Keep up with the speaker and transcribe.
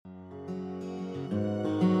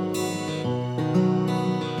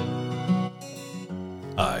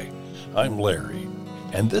I'm Larry,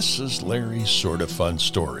 and this is Larry's Sort of Fun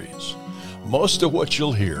Stories. Most of what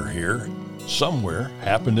you'll hear here somewhere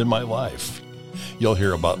happened in my life. You'll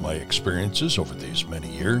hear about my experiences over these many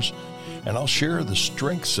years, and I'll share the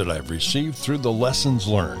strengths that I've received through the lessons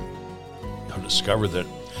learned. You'll discover that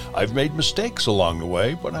I've made mistakes along the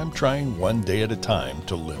way, but I'm trying one day at a time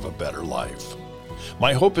to live a better life.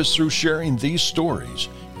 My hope is through sharing these stories,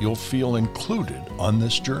 you'll feel included on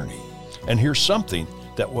this journey and hear something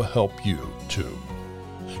that will help you too.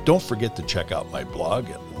 Don't forget to check out my blog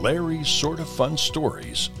at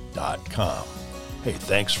larrysortoffunstories.com. Hey,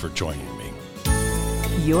 thanks for joining me.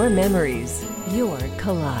 Your memories, your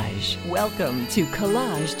collage. Welcome to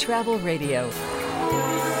Collage Travel Radio.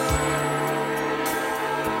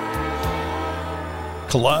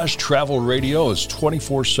 Collage Travel Radio is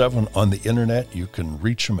 24/7 on the internet. You can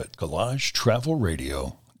reach them at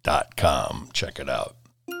collagetravelradio.com. Check it out.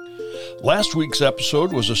 Last week's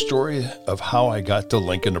episode was a story of how I got to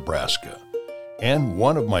Lincoln, Nebraska. And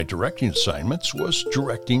one of my directing assignments was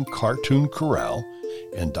directing Cartoon Corral,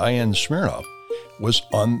 and Diane Smirnoff was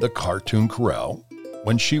on the Cartoon Corral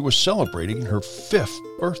when she was celebrating her 5th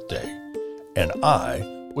birthday, and I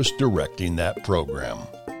was directing that program.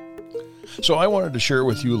 So I wanted to share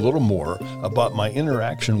with you a little more about my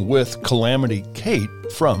interaction with Calamity Kate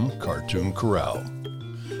from Cartoon Corral.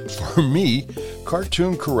 For me,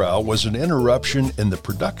 Cartoon Corral was an interruption in the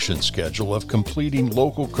production schedule of completing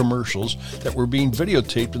local commercials that were being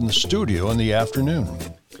videotaped in the studio in the afternoon.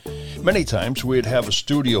 Many times we'd have a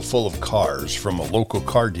studio full of cars from a local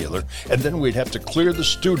car dealer, and then we'd have to clear the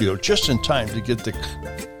studio just in time to get the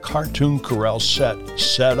Cartoon Corral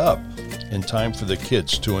set up in time for the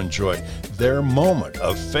kids to enjoy their moment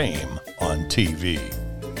of fame on TV.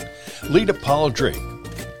 Lita Paula Drake,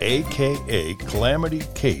 a.k.a. Calamity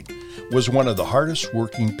Kate, was one of the hardest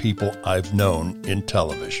working people I've known in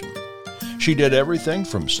television. She did everything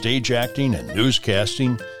from stage acting and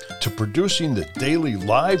newscasting to producing the daily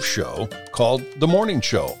live show called The Morning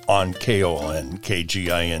Show on KON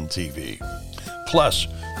KGIN TV, plus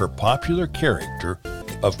her popular character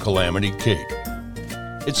of Calamity Kate.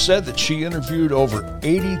 It's said that she interviewed over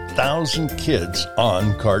 80,000 kids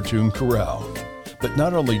on Cartoon Corral. But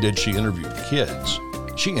not only did she interview kids,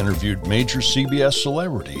 she interviewed major CBS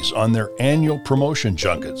celebrities on their annual promotion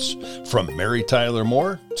junkets, from Mary Tyler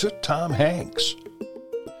Moore to Tom Hanks.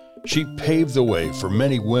 She paved the way for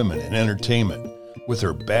many women in entertainment with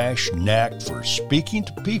her bash knack for speaking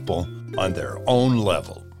to people on their own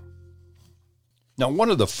level. Now,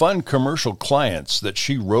 one of the fun commercial clients that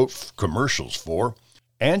she wrote commercials for,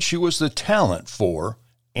 and she was the talent for,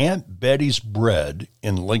 Aunt Betty's Bread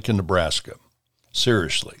in Lincoln, Nebraska.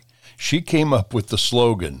 Seriously, she came up with the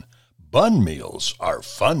slogan, "Bun meals are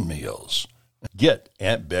fun meals. Get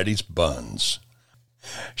Aunt Betty's buns."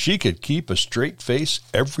 She could keep a straight face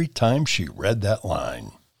every time she read that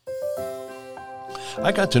line.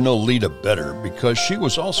 I got to know Lita better because she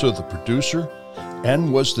was also the producer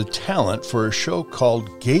and was the talent for a show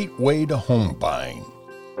called Gateway to Home Buying.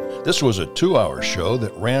 This was a 2-hour show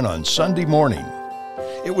that ran on Sunday morning.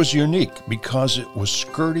 It was unique because it was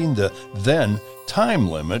skirting the then time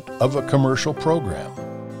limit of a commercial program.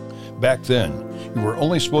 Back then, you were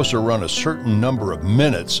only supposed to run a certain number of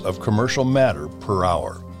minutes of commercial matter per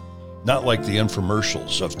hour, not like the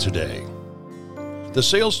infomercials of today. The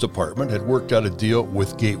sales department had worked out a deal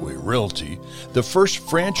with Gateway Realty, the first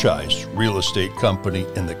franchised real estate company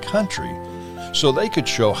in the country, so they could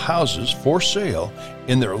show houses for sale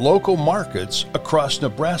in their local markets across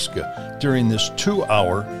Nebraska during this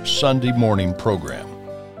 2-hour Sunday morning program.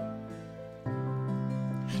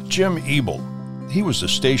 Jim Ebel, he was the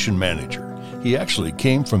station manager. He actually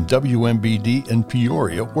came from WMBD in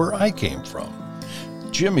Peoria, where I came from.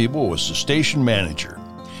 Jim Ebel was the station manager,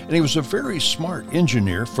 and he was a very smart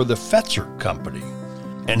engineer for the Fetzer Company,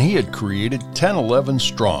 and he had created 1011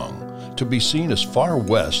 Strong, to be seen as far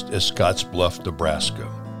west as Scottsbluff, Nebraska.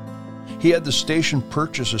 He had the station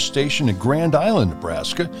purchase a station in Grand Island,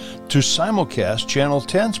 Nebraska, to simulcast Channel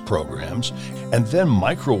 10's programs and then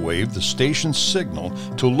microwave the station's signal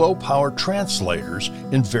to low-power translators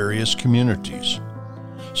in various communities.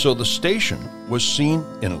 So the station was seen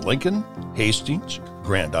in Lincoln, Hastings,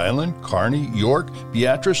 Grand Island, Kearney, York,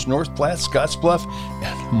 Beatrice, North Platte, Scottsbluff,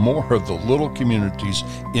 and more of the little communities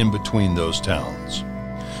in between those towns.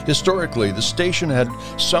 Historically, the station had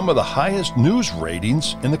some of the highest news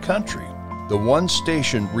ratings in the country. The one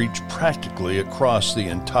station reached practically across the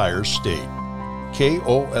entire state.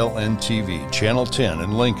 KOLN-TV, Channel 10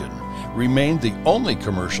 in Lincoln, remained the only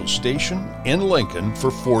commercial station in Lincoln for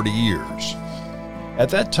 40 years. At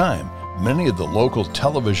that time, many of the local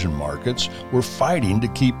television markets were fighting to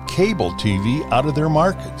keep cable TV out of their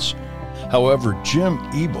markets. However, Jim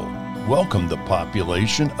Ebel welcomed the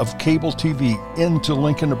population of cable TV into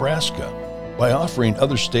Lincoln, Nebraska. By offering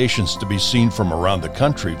other stations to be seen from around the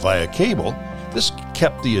country via cable, this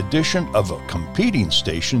kept the addition of a competing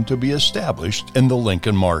station to be established in the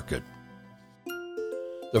Lincoln market.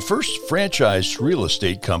 The first franchised real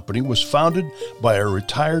estate company was founded by a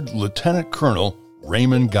retired Lieutenant Colonel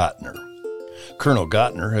Raymond Gottner. Colonel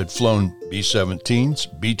Gottner had flown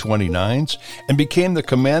B-17s, B-29s, and became the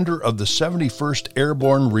commander of the 71st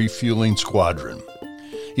Airborne Refueling Squadron.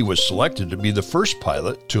 He was selected to be the first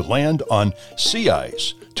pilot to land on sea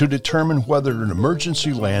ice to determine whether an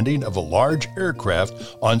emergency landing of a large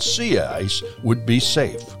aircraft on sea ice would be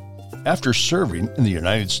safe. After serving in the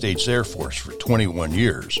United States Air Force for 21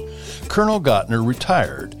 years, Colonel Gottner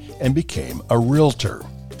retired and became a realtor.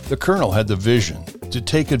 The colonel had the vision to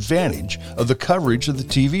take advantage of the coverage of the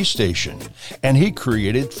TV station, and he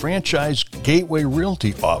created franchise Gateway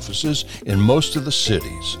Realty offices in most of the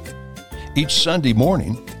cities. Each Sunday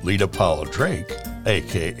morning, Lita Paula Drake,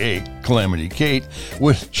 a.k.a. Calamity Kate,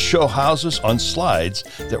 would show houses on slides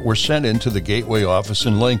that were sent into the Gateway office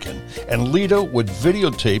in Lincoln, and Lita would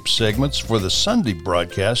videotape segments for the Sunday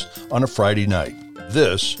broadcast on a Friday night.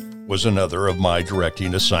 This was another of my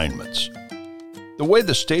directing assignments. The way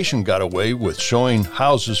the station got away with showing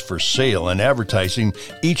houses for sale and advertising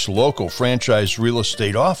each local franchise real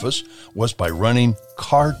estate office was by running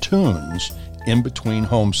cartoons in between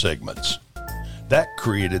home segments. That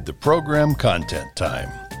created the program Content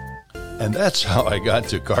Time. And that's how I got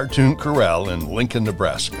to Cartoon Corral in Lincoln,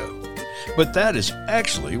 Nebraska. But that is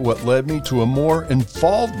actually what led me to a more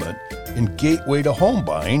involvement in Gateway to Home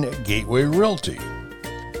Buying at Gateway Realty.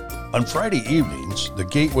 On Friday evenings, the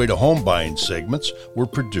Gateway to Home Buying segments were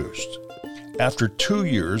produced. After 2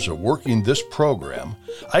 years of working this program,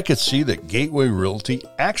 I could see that Gateway Realty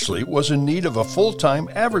actually was in need of a full-time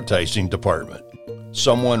advertising department.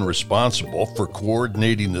 Someone responsible for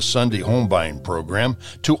coordinating the Sunday home buying program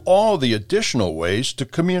to all the additional ways to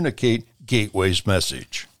communicate Gateway's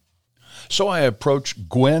message. So I approached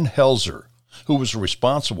Gwen Helzer, who was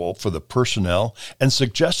responsible for the personnel, and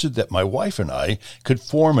suggested that my wife and I could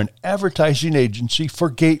form an advertising agency for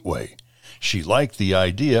Gateway. She liked the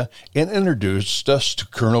idea and introduced us to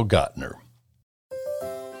Colonel Gottner.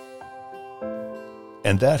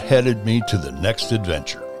 And that headed me to the next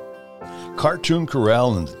adventure. Cartoon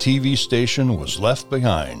Corral and the TV station was left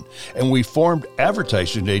behind, and we formed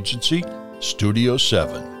advertising agency Studio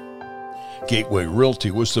 7. Gateway Realty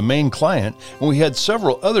was the main client, and we had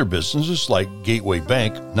several other businesses like Gateway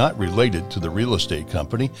Bank, not related to the real estate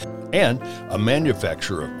company, and a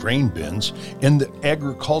manufacturer of grain bins in the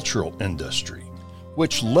agricultural industry,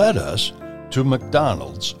 which led us to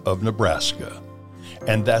McDonald's of Nebraska.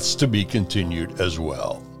 And that's to be continued as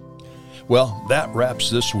well. Well, that wraps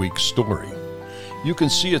this week's story. You can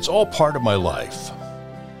see it's all part of my life.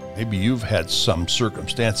 Maybe you've had some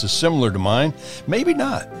circumstances similar to mine, maybe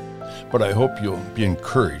not. But I hope you'll be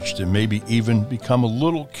encouraged and maybe even become a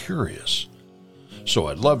little curious. So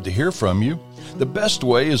I'd love to hear from you. The best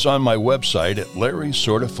way is on my website at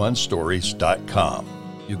larrysortafunstories.com.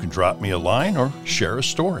 You can drop me a line or share a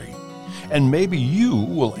story. And maybe you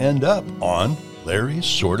will end up on Larry's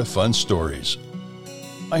Sorta Fun Stories.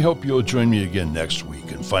 I hope you'll join me again next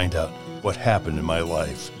week and find out what happened in my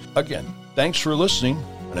life. Again, thanks for listening,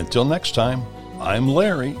 and until next time, I'm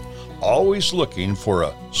Larry, always looking for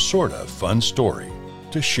a sorta fun story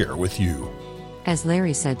to share with you. As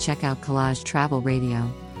Larry said, check out Collage Travel Radio.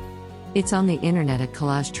 It's on the internet at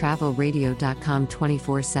collagetravelradio.com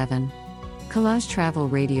 24/7. Collage Travel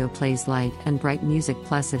Radio plays light and bright music,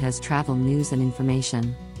 plus it has travel news and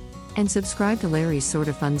information. And subscribe to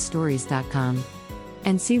Larry'sSortaFunStories.com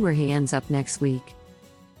and see where he ends up next week.